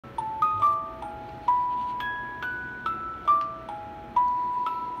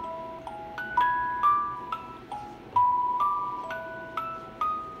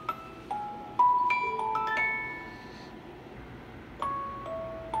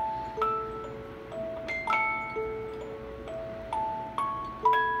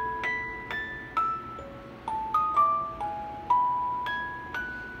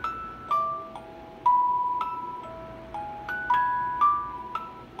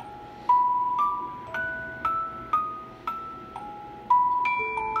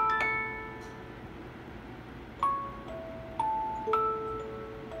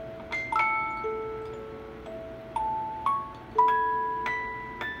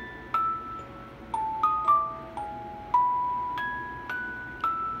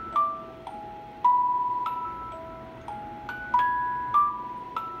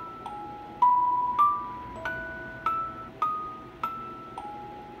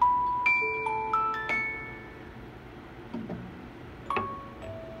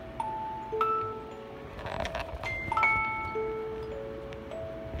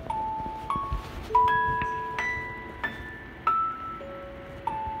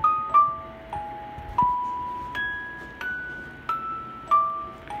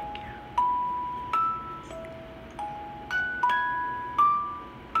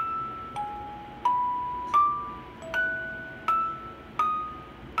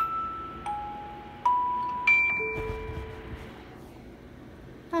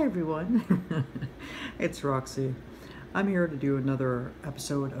Hi everyone, it's Roxy. I'm here to do another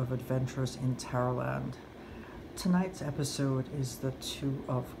episode of Adventures in Tarotland. Tonight's episode is the Two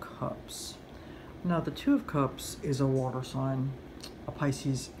of Cups. Now the Two of Cups is a water sign, a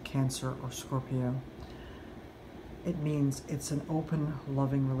Pisces, Cancer, or Scorpio. It means it's an open,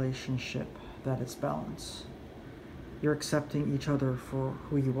 loving relationship that is balanced. You're accepting each other for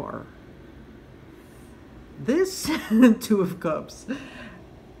who you are. This Two of Cups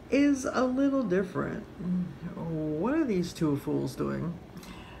is a little different. What are these two fools doing?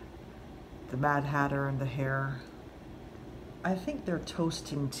 The Mad Hatter and the Hare. I think they're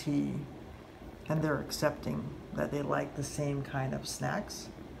toasting tea and they're accepting that they like the same kind of snacks.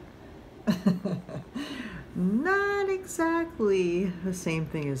 Not exactly the same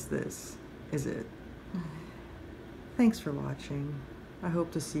thing as this, is it? Thanks for watching. I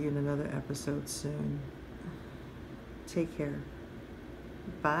hope to see you in another episode soon. Take care.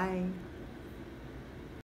 Bye.